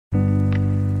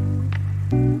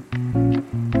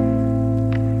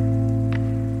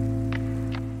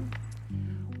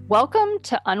Welcome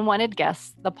to Unwanted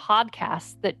Guests, the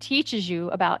podcast that teaches you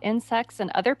about insects and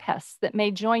other pests that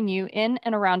may join you in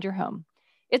and around your home.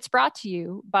 It's brought to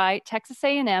you by Texas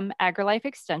A&M AgriLife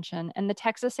Extension and the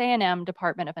Texas A&M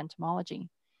Department of Entomology.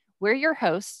 We're your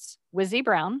hosts, Wizzy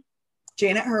Brown,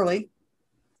 Janet Hurley,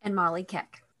 and Molly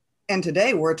Keck. And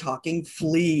today we're talking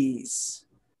fleas.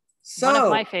 One of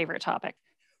my favorite topics.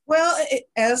 Well,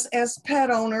 as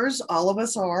pet owners, all of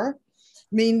us are.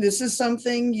 I mean, this is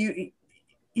something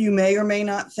you may or may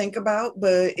not think about,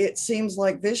 but it seems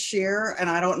like this year, and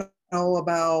I don't know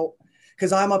about,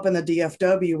 because I'm up in the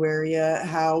DFW area,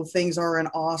 how things are in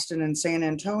Austin and San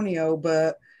Antonio,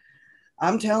 but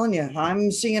I'm telling you,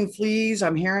 I'm seeing fleas.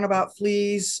 I'm hearing about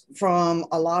fleas from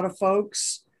a lot of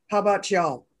folks. How about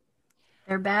y'all?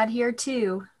 They're bad here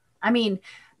too. I mean,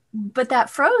 but that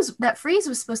freeze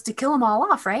was supposed to kill them all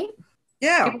off, right?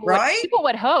 Yeah, people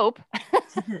would hope.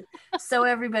 So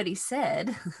everybody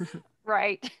said.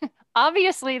 Right.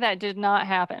 Obviously, that did not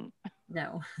happen.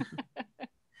 No.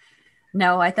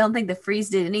 No, I don't think the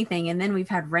freeze did anything. And then we've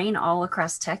had rain all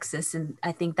across Texas. And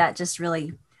I think that just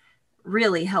really,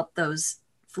 really helped those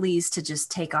fleas to just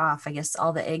take off. I guess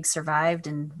all the eggs survived.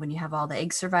 And when you have all the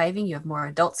eggs surviving, you have more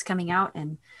adults coming out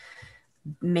and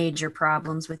major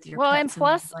problems with your pets. And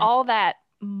plus all that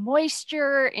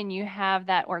moisture, and you have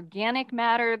that organic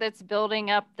matter that's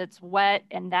building up that's wet,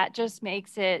 and that just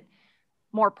makes it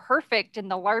more perfect, and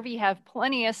the larvae have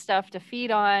plenty of stuff to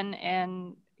feed on,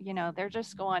 and they're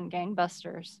just going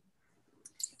gangbusters.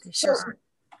 So,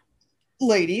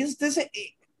 ladies, this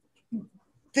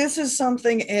is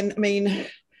something, and I mean,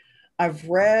 I've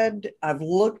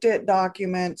looked at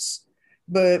documents,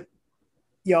 but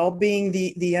y'all being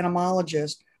the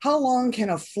entomologist, how long can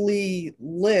a flea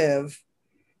live,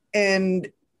 and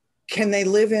can they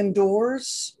live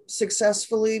indoors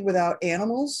successfully without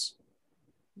animals?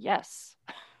 Yes.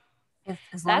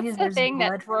 That's the thing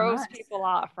that throws people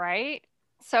off, right?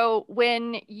 So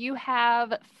when you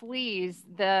have fleas,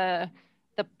 the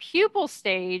pupal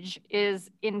stage is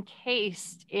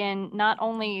encased in not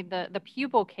only the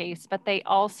pupal case, but they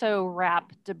also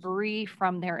wrap debris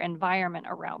from their environment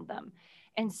around them.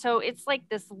 And so it's like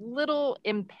this little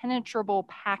impenetrable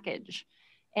package.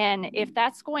 And if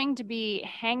that's going to be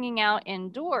hanging out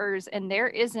indoors and there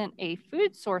isn't a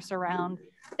food source around,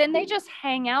 then they just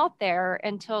hang out there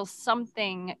until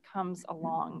something comes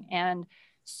along. And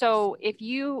so if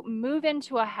you move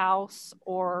into a house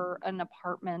or an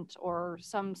apartment or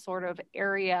some sort of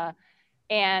area,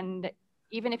 and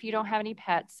even if you don't have any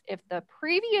pets, if the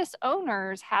previous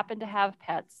owners happen to have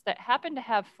pets that happen to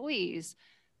have fleas,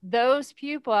 those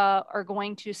pupa are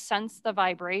going to sense the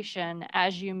vibration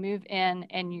as you move in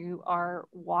and you are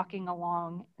walking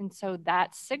along. And so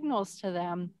that signals to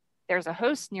them there's a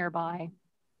host nearby,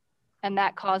 and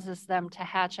that causes them to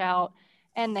hatch out,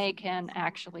 and they can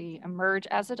actually emerge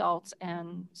as adults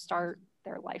and start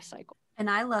their life cycle. And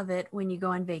I love it when you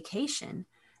go on vacation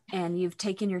and you've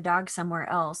taken your dog somewhere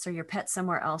else or your pet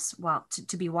somewhere else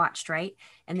to be watched, right?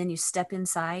 And then you step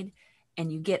inside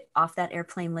and you get off that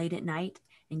airplane late at night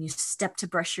and you step to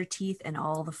brush your teeth and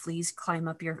all the fleas climb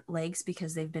up your legs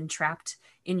because they've been trapped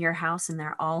in your house and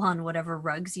they're all on whatever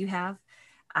rugs you have.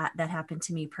 That happened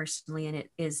to me personally, and it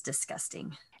is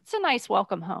disgusting. It's a nice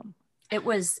welcome home. It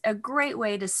was a great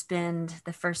way to spend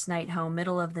the first night home,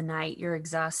 middle of the night. You're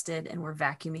exhausted and we're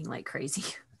vacuuming like crazy.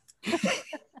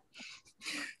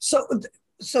 So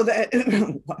that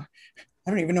I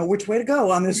don't even know which way to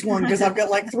go on this one because I've got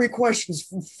like three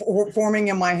questions forming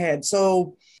in my head.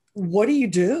 So what do you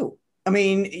do? I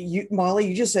mean, Molly,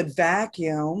 you just said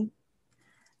vacuum,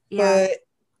 yeah.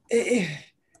 But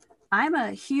I'm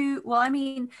a huge, well, I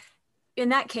mean, in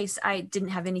that case, I didn't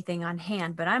have anything on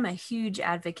hand, but I'm a huge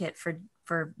advocate for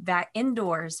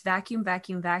indoors,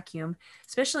 vacuum,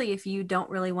 especially if you don't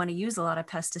really want to use a lot of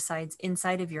pesticides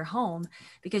inside of your home,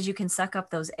 because you can suck up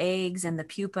those eggs and the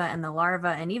pupa and the larva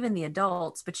and even the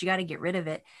adults, but you got to get rid of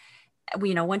it.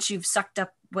 Once you've sucked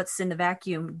up what's in the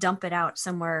vacuum, dump it out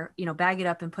somewhere, bag it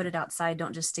up and put it outside.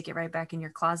 Don't just stick it right back in your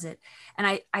closet.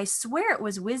 And I swear it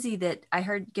was Wizzy that I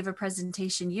heard give a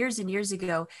presentation years and years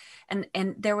ago. And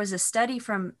there was a study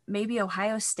from maybe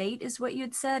Ohio State is what you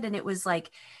had said. And it was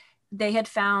like, they had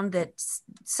found that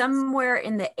somewhere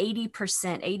in the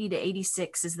 80%, 80 to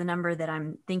 86 is the number that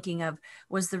I'm thinking of,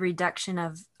 was the reduction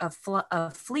of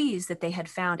fleas that they had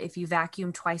found if you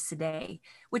vacuum twice a day,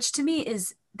 which to me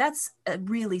that's a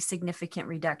really significant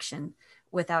reduction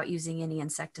without using any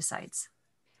insecticides.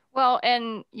 Well,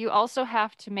 and you also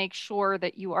have to make sure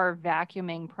that you are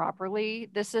vacuuming properly.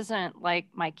 This isn't like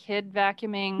my kid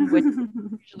vacuuming, which is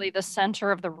usually the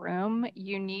center of the room.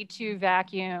 You need to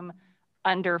vacuum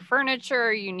under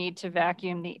furniture, you need to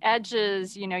vacuum the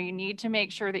edges, you need to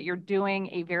make sure that you're doing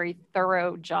a very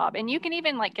thorough job. And you can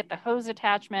even like get the hose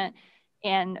attachment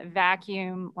and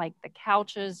vacuum like the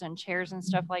couches and chairs and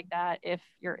stuff like that. If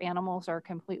your animals are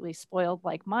completely spoiled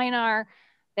like mine are,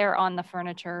 they're on the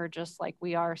furniture just like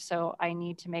we are. So I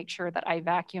need to make sure that I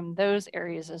vacuum those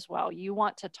areas as well. You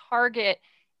want to target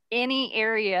any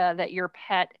area that your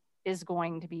pet is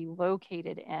going to be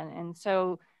located in. And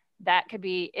so that could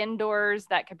be indoors,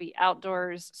 that could be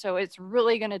outdoors. So it's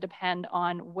really going to depend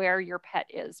on where your pet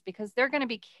is, because they're going to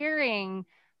be carrying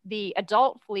the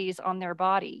adult fleas on their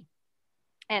body.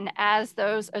 And as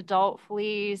those adult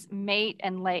fleas mate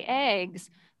and lay eggs,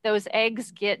 those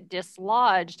eggs get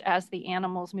dislodged as the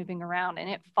animal's moving around, and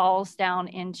it falls down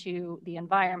into the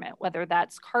environment, whether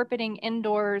that's carpeting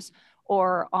indoors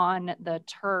or on the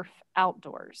turf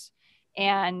outdoors.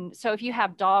 And so if you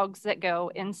have dogs that go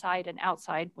inside and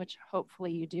outside, which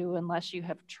hopefully you do, unless you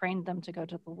have trained them to go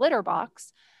to the litter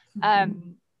box,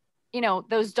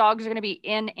 those dogs are going to be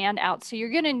in and out. So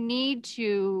you're going to need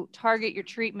to target your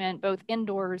treatment both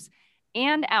indoors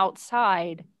and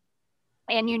outside.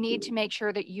 And you need to make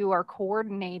sure that you are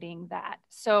coordinating that.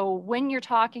 So when you're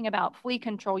talking about flea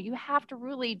control, you have to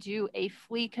really do a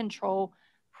flea control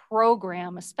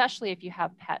program, especially if you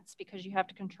have pets, because you have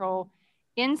to control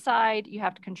inside, you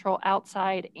have to control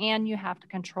outside, and you have to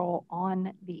control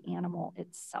on the animal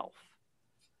itself.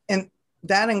 And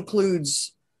that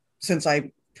includes, since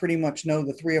I pretty much know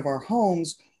the three of our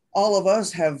homes, all of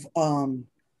us have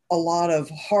a lot of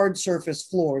hard surface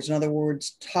floors. In other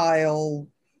words, tile,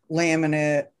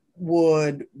 laminate,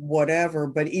 wood, whatever.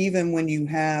 But even when you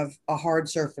have a hard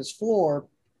surface floor,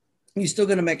 you're still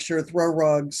going to make sure throw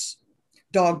rugs,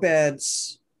 dog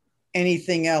beds,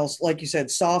 anything else, like you said,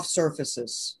 soft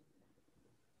surfaces.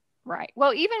 Right.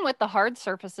 Well, even with the hard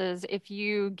surfaces, if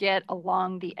you get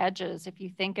along the edges, if you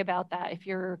think about that, if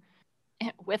you're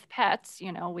with pets,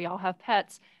 we all have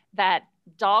pets, that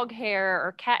dog hair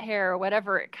or cat hair or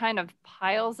whatever, it kind of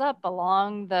piles up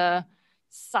along the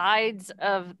sides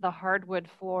of the hardwood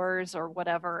floors or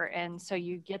whatever. And so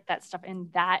you get that stuff, and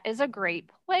that is a great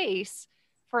place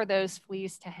for those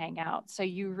fleas to hang out. So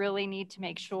you really need to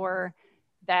make sure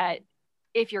that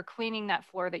if you're cleaning that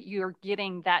floor, that you're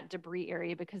getting that debris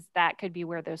area, because that could be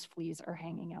where those fleas are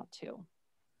hanging out too.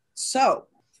 So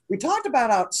we talked about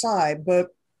outside,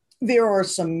 but there are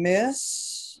some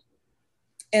myths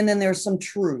and then there's some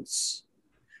truths.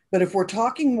 But if we're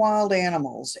talking wild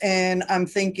animals, and I'm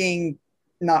thinking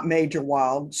not major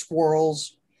wild,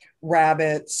 squirrels,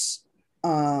 rabbits,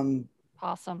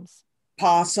 possums,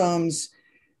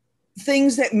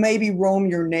 things that maybe roam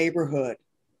your neighborhood,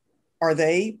 are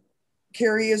they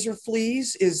carriers or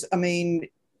fleas? Is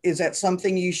that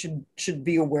something you should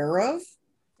be aware of?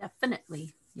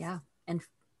 Definitely. Yeah. And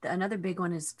another big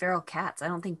one is feral cats. I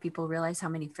don't think people realize how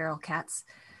many feral cats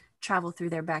travel through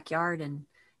their backyard, and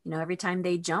every time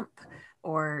they jump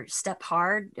or step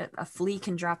hard, a flea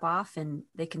can drop off, and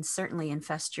they can certainly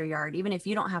infest your yard. Even if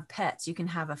you don't have pets, you can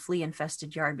have a flea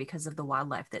infested yard because of the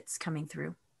wildlife that's coming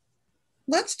through.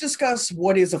 Let's discuss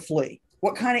what is a flea.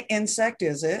 What kind of insect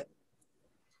is it?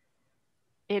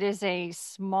 It is a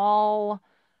small,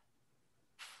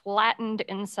 flattened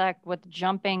insect with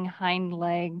jumping hind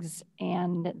legs,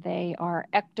 and they are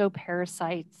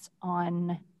ectoparasites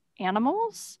on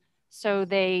animals. So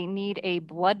they need a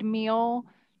blood meal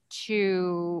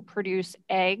to produce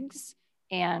eggs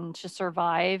and to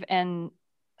survive. And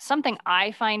something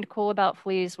I find cool about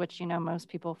fleas, which, most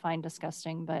people find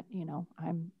disgusting, but,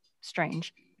 I'm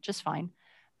strange, which is fine.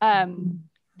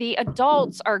 The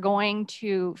adults are going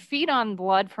to feed on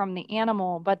blood from the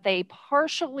animal, but they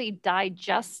partially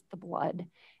digest the blood.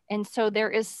 And so there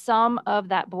is some of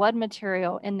that blood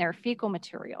material in their fecal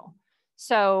material.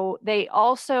 So they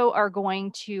also are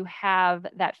going to have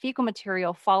that fecal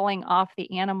material falling off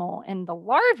the animal, and the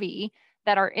larvae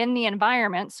that are in the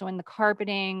environment, so in the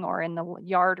carpeting or in the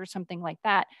yard or something like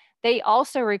that, they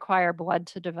also require blood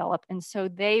to develop. And so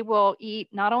they will eat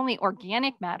not only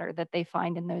organic matter that they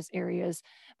find in those areas,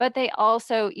 but they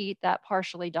also eat that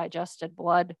partially digested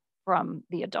blood from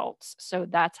the adults. So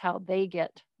that's how they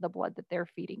get the blood that they're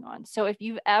feeding on. So if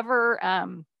you've ever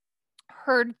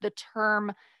heard the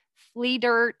term flea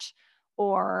dirt,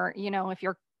 or, if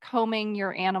you're combing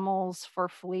your animals for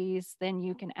fleas, then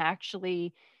you can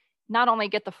actually not only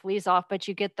get the fleas off, but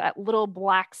you get that little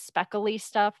black speckly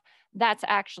stuff. That's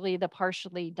actually the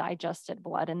partially digested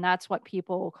blood. And that's what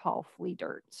people call flea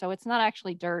dirt. So it's not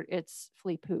actually dirt, it's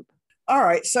flea poop. All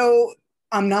right. So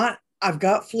I've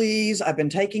got fleas. I've been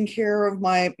taking care of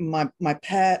my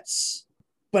pets,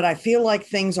 but I feel like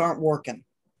things aren't working.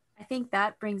 I think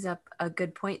that brings up a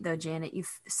good point though, Janet.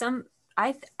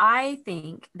 I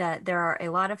think that there are a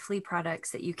lot of flea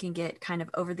products that you can get kind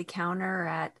of over the counter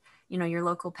at, your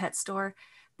local pet store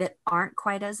that aren't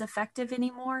quite as effective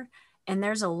anymore. And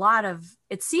there's a lot of,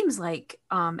 it seems like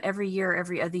every year,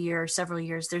 every other year, several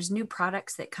years, there's new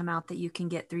products that come out that you can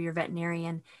get through your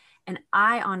veterinarian. And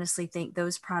I honestly think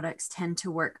those products tend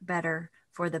to work better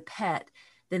for the pet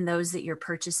than those that you're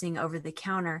purchasing over the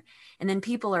counter. And then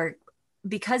people are,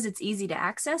 because it's easy to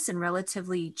access and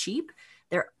relatively cheap,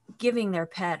 they're giving their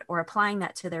pet or applying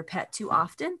that to their pet too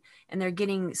often, and they're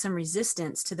getting some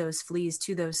resistance to those fleas,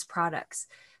 to those products.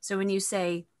 So when you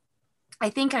say, I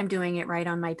think I'm doing it right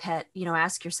on my pet,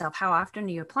 ask yourself, how often are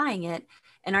you applying it?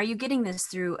 And are you getting this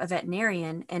through a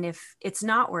veterinarian? And if it's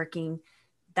not working,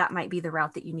 that might be the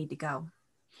route that you need to go.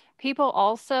 People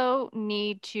also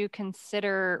need to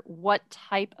consider what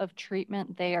type of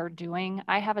treatment they are doing.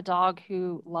 I have a dog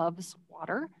who loves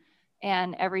water,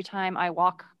 and every time I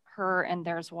walk her and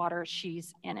there's water,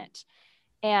 she's in it.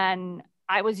 And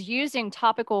I was using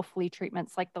topical flea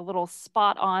treatments, like the little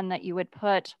spot on that you would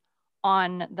put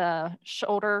on the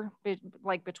shoulder,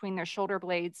 like between their shoulder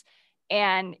blades.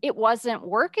 And it wasn't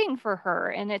working for her.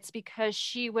 And it's because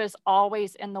she was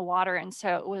always in the water. And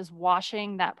so it was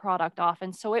washing that product off.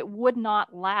 And so it would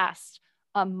not last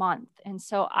a month. And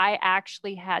so I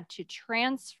actually had to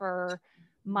transfer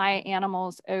my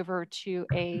animals over to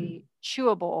a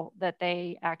chewable that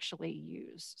they actually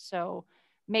use. So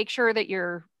make sure that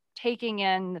you're taking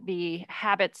in the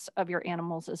habits of your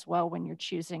animals as well when you're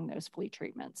choosing those flea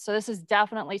treatments. So this is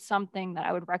definitely something that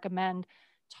I would recommend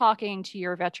talking to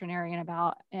your veterinarian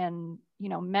about, and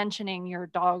mentioning your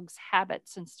dog's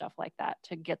habits and stuff like that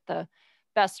to get the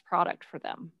best product for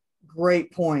them.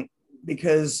 Great point,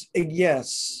 because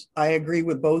yes, I agree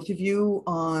with both of you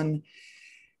on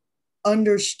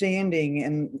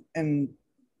understanding, and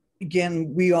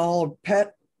again, we all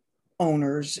pet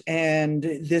owners, and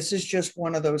this is just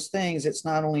one of those things. It's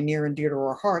not only near and dear to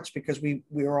our hearts because we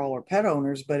are all our pet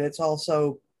owners, but it's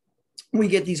also, we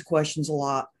get these questions a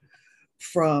lot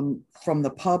from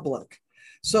the public.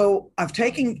 So I've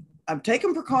taken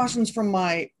precautions for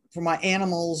my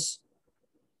animals,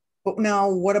 but now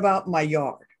what about my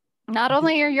yard? Not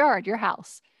only your yard, your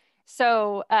house.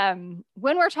 So when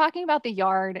we're talking about the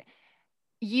yard,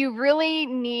 you really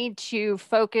need to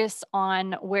focus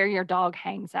on where your dog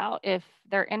hangs out. If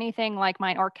they're anything like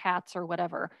mine, or cats or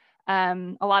whatever.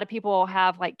 A lot of people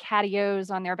have like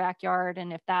catios on their backyard.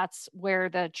 And if that's where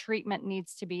the treatment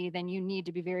needs to be, then you need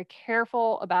to be very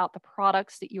careful about the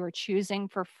products that you are choosing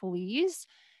for fleas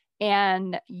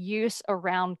and use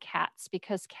around cats,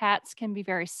 because cats can be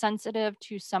very sensitive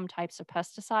to some types of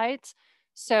pesticides.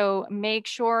 So make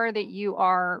sure that you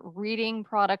are reading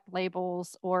product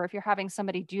labels, or if you're having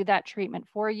somebody do that treatment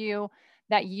for you,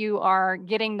 that you are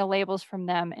getting the labels from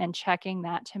them and checking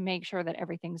that to make sure that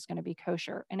everything's going to be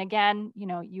kosher. And again,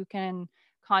 you can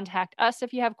contact us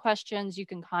if you have questions. You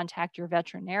can contact your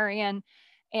veterinarian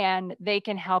and they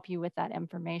can help you with that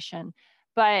information.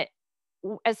 But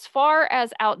as far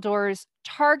as outdoors,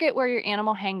 target where your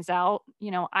animal hangs out.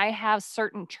 I have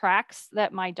certain tracks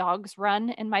that my dogs run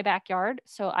in my backyard,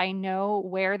 so I know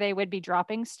where they would be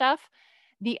dropping stuff.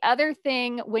 The other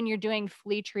thing, when you're doing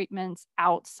flea treatments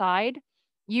outside,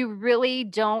 you really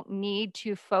don't need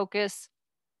to focus.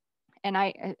 And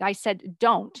I said,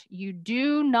 you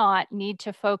do not need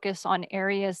to focus on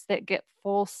areas that get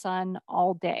full sun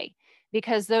all day,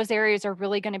 because those areas are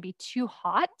really going to be too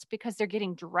hot because they're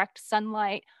getting direct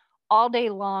sunlight all day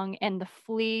long. And the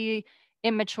flea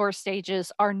immature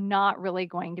stages are not really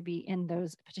going to be in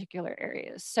those particular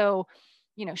areas. So,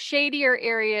 shadier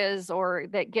areas, or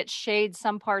that get shade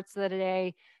some parts of the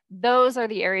day, those are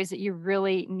the areas that you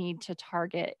really need to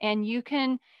target. And you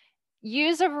can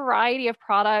use a variety of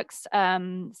products.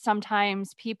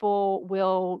 Sometimes people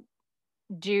will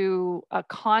do a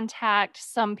contact.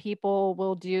 Some people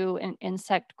will do an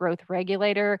insect growth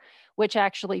regulator, which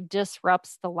actually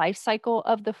disrupts the life cycle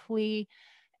of the flea.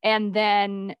 And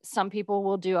then some people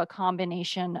will do a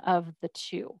combination of the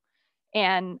two.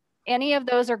 And any of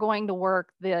those are going to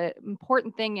work. The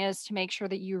important thing is to make sure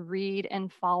that you read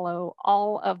and follow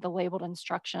all of the labeled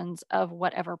instructions of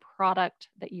whatever product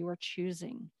that you are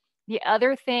choosing. The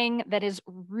other thing that is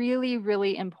really,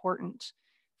 really important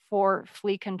for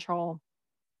flea control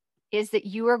is that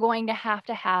you are going to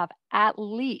have at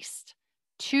least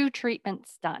 2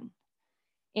 treatments done.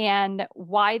 And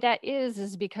why that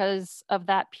is because of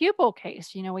that pupal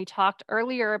case. We talked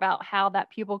earlier about how that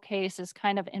pupal case is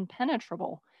kind of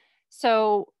impenetrable.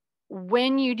 So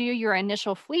when you do your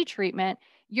initial flea treatment,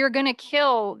 you're going to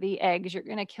kill the eggs, you're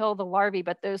going to kill the larvae,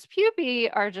 but those pupae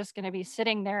are just going to be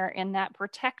sitting there in that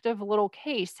protective little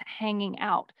case hanging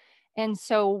out. And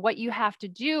so what you have to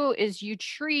do is you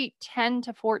treat 10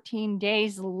 to 14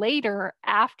 days later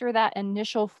after that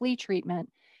initial flea treatment.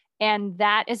 And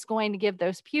that is going to give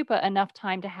those pupa enough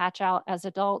time to hatch out as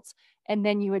adults. And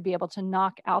then you would be able to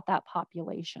knock out that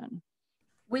population.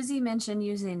 Wizzy mentioned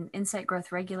using insect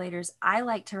growth regulators. I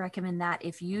like to recommend that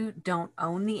if you don't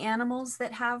own the animals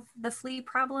that have the flea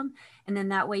problem. And then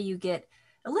that way you get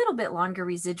a little bit longer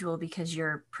residual because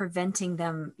you're preventing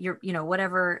them,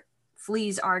 whatever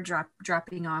fleas are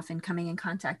dropping off and coming in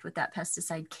contact with that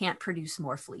pesticide can't produce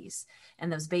more fleas.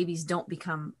 And those babies don't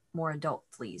become more adult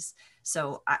fleas.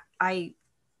 So I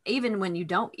even when you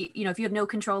don't, if you have no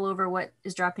control over what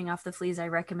is dropping off the fleas, I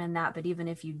recommend that. But even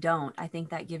if you don't, I think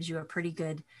that gives you a pretty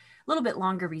good, a little bit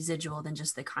longer residual than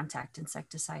just the contact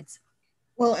insecticides.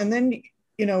 Well, and then,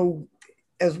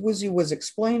 as Wizzy was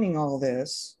explaining all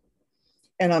this,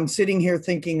 and I'm sitting here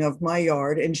thinking of my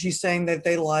yard, and she's saying that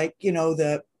they like,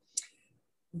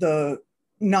 the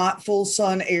not full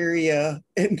sun area.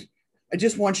 And I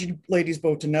just want you ladies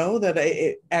both to know that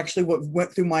what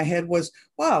went through my head was,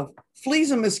 wow,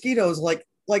 fleas and mosquitoes like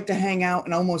to hang out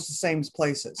in almost the same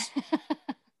places.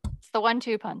 It's the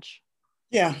 1-2 punch.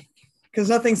 Yeah, because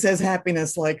nothing says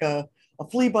happiness like a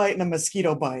flea bite and a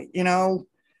mosquito bite,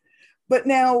 But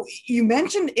now you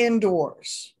mentioned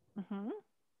indoors. Mm-hmm.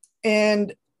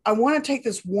 And I want to take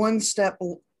this one step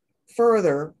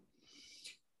further,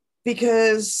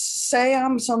 because say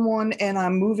I'm someone and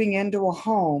I'm moving into a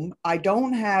home, I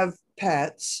don't have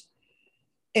pets,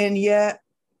 and yet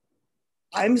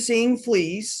I'm seeing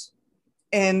fleas.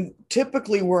 And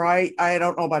typically where I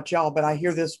don't know about y'all, but I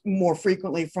hear this more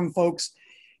frequently from folks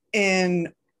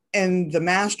in the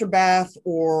master bath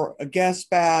or a guest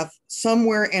bath,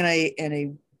 somewhere in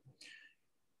a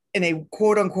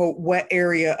quote unquote wet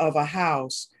area of a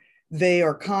house, they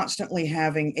are constantly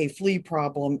having a flea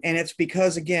problem. And it's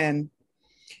because, again,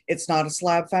 it's not a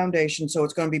slab foundation, so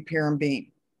it's going to be pier and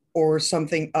beam or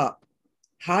something up.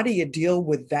 How do you deal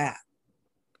with that?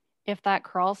 If that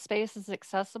crawl space is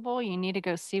accessible, you need to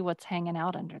go see what's hanging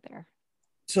out under there.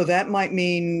 So that might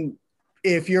mean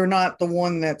if you're not the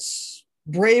one that's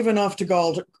brave enough to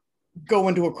go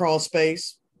into a crawl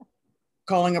space,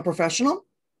 calling a professional?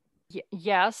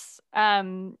 Yes.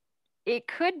 It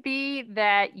could be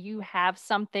that you have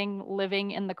something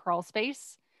living in the crawl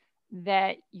space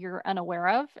that you're unaware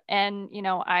of. And,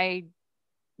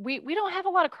 we don't have a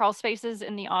lot of crawl spaces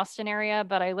in the Austin area,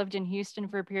 but I lived in Houston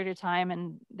for a period of time,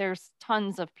 and there's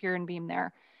tons of pier and beam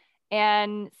there.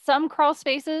 And some crawl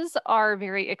spaces are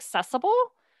very accessible.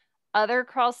 Other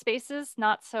crawl spaces,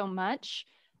 not so much.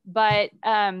 But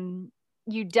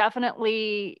you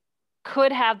definitely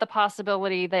could have the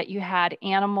possibility that you had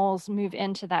animals move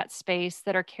into that space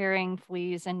that are carrying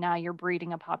fleas, and now you're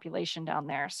breeding a population down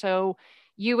there. So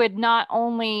you would not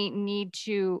only need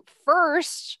to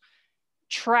first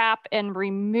trap and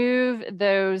remove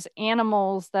those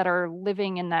animals that are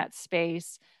living in that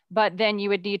space, but then you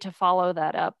would need to follow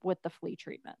that up with the flea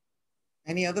treatment.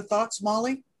 Any other thoughts,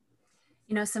 Molly?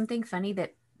 Something funny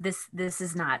that this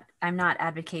is not, I'm not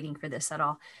advocating for this at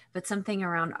all, but something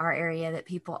around our area that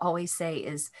people always say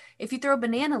is if you throw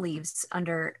banana leaves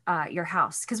under your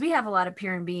house, because we have a lot of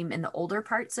pier and beam in the older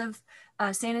parts of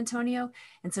San Antonio.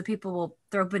 And so people will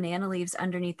throw banana leaves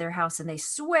underneath their house and they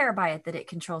swear by it that it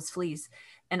controls fleas.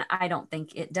 And I don't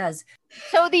think it does.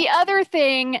 So the other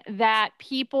thing that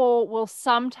people will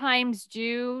sometimes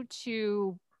do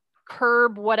to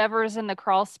curb whatever's in the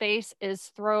crawl space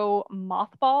is throw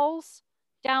mothballs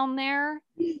down there.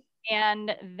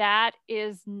 And that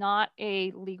is not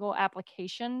a legal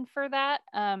application for that.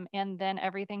 And then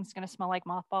everything's going to smell like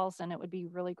mothballs and it would be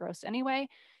really gross anyway.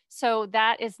 So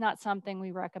that is not something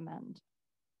we recommend.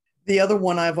 The other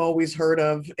one I've always heard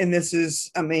of, and this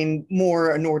is,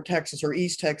 more North Texas or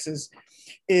East Texas,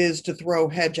 is to throw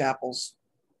hedge apples.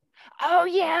 Oh,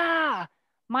 yeah.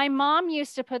 My mom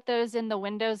used to put those in the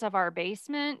windows of our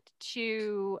basement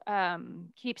to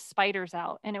keep spiders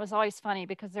out. And it was always funny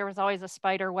because there was always a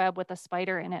spider web with a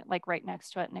spider in it, like right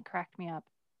next to it. And it cracked me up.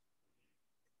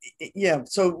 Yeah.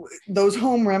 So those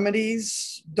home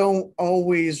remedies don't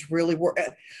always really work.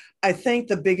 I think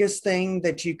the biggest thing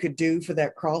that you could do for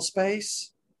that crawl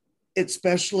space,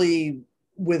 especially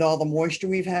with all the moisture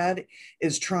we've had,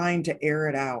 is trying to air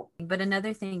it out. But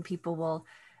another thing people will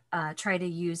try to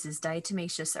use is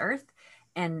diatomaceous earth.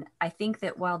 And I think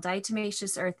that while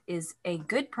diatomaceous earth is a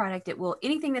good product,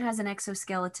 anything that has an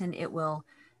exoskeleton, it will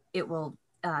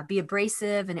be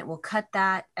abrasive and it will cut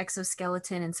that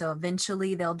exoskeleton. And so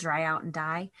eventually they'll dry out and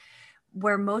die.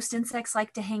 where most insects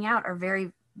like to hang out are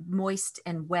very moist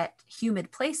and wet,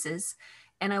 humid places.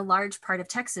 And a large part of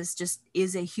Texas just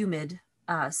is a humid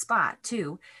spot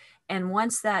too. And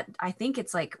once that, I think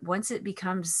it's like, once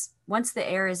the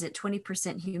air is at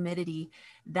 20% humidity,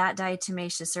 that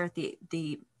diatomaceous earth,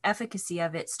 the efficacy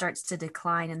of it starts to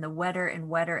decline. And the wetter and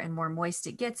wetter and more moist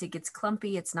it gets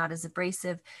clumpy, it's not as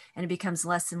abrasive, and it becomes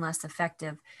less and less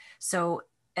effective. So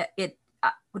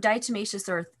diatomaceous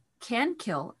earth can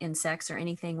kill insects or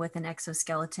anything with an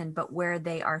exoskeleton, but where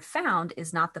they are found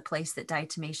is not the place that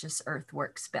diatomaceous earth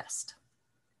works best.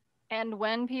 And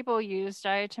when people use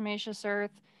diatomaceous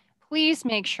earth, please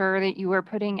make sure that you are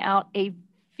putting out a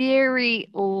very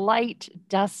light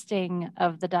dusting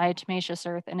of the diatomaceous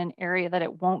earth in an area that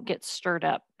it won't get stirred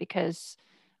up, because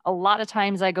a lot of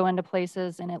times I go into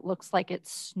places and it looks like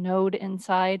it's snowed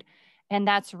inside, and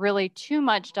that's really too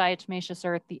much diatomaceous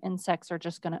earth. The insects are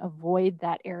just going to avoid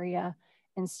that area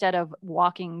instead of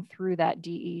walking through that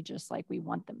DE just like we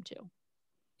want them to.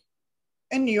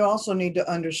 And you also need to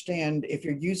understand, if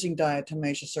you're using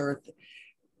diatomaceous earth,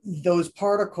 those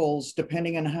particles,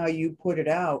 depending on how you put it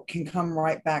out, can come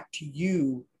right back to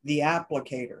you, the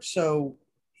applicator. So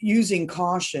using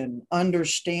caution,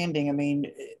 understanding, I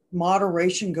mean,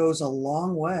 moderation goes a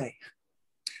long way.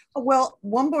 Well,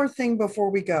 one more thing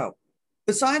before we go.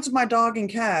 Besides my dog and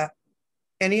cat,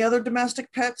 any other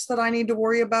domestic pets that I need to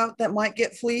worry about that might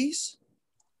get fleas?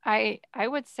 I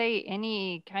would say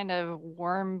any kind of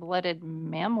warm-blooded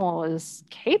mammal is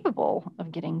capable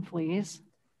of getting fleas.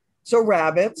 So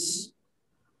rabbits.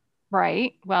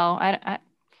 Right. Well,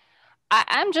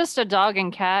 I'm just a dog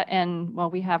and cat, and well,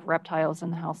 we have reptiles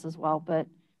in the house as well, but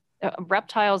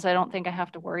reptiles I don't think I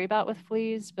have to worry about with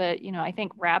fleas. But I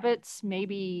think rabbits,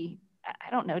 maybe, I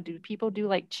don't know, do people do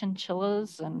like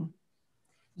chinchillas? And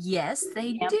yes,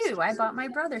 they do. I bought my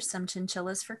brother some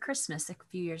chinchillas for Christmas a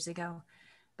few years ago,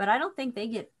 but I don't think they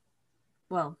get,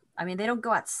 well, I mean, they don't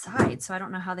go outside, so I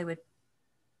don't know how they would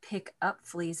pick up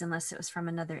fleas unless it was from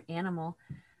another animal.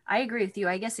 I agree with you.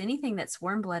 I guess anything that's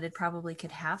warm-blooded probably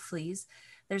could have fleas.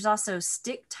 There's also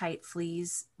stick-tight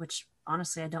fleas, which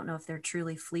honestly, I don't know if they're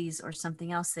truly fleas or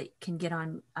something else that can get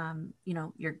on,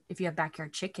 if you have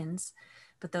backyard chickens,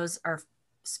 but those are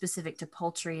specific to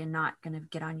poultry and not going to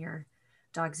get on your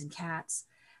dogs and cats.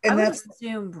 And I would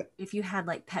assume if you had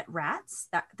like pet rats,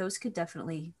 those could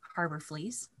definitely harbor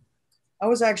fleas. I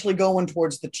was actually going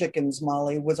towards the chickens,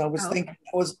 Molly. Thinking,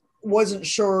 I wasn't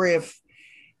sure if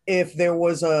there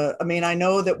was I mean, I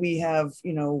know that we have,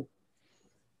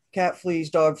 cat fleas,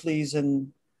 dog fleas,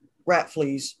 and rat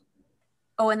fleas.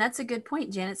 Oh, and that's a good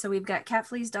point, Janet. So we've got cat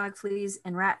fleas, dog fleas,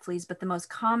 and rat fleas, but the most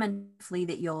common flea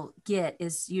that you'll get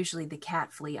is usually the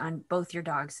cat flea on both your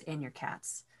dogs and your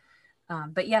cats.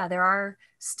 But yeah, there are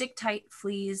stick-tight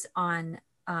fleas on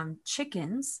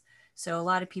chickens. So a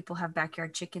lot of people have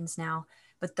backyard chickens now,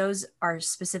 but those are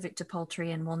specific to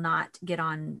poultry and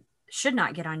should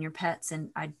not get on your pets. And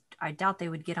I doubt they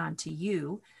would get on to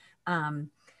you. And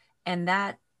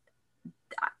that,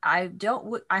 I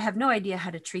have no idea how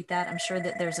to treat that. I'm sure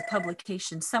that there's a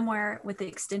publication somewhere with the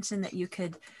extension that you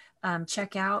could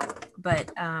check out,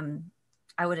 but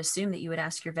I would assume that you would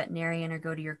ask your veterinarian or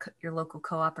go to your local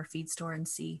co-op or feed store and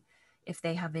see if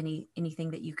they have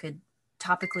anything that you could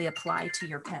topically apply to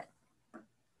your pet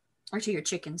or to your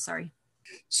chicken. Sorry.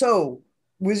 So,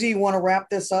 Wizzy, you want to wrap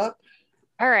this up?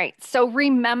 All right. So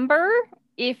remember,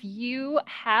 if you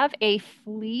have a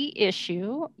flea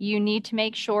issue, you need to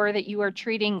make sure that you are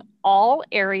treating all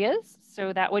areas.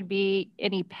 So that would be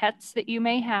any pets that you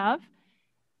may have,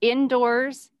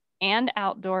 indoors and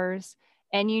outdoors.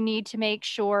 And you need to make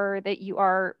sure that you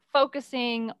are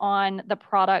focusing on the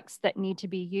products that need to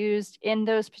be used in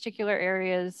those particular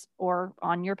areas or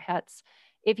on your pets.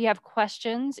 If you have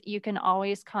questions, you can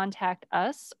always contact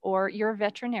us or your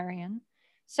veterinarian.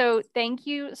 So thank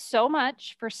you so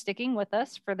much for sticking with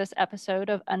us for this episode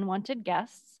of Unwanted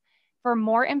Guests. For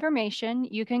more information,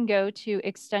 you can go to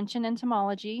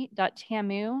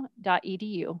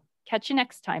extensionentomology.tamu.edu. Catch you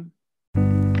next time.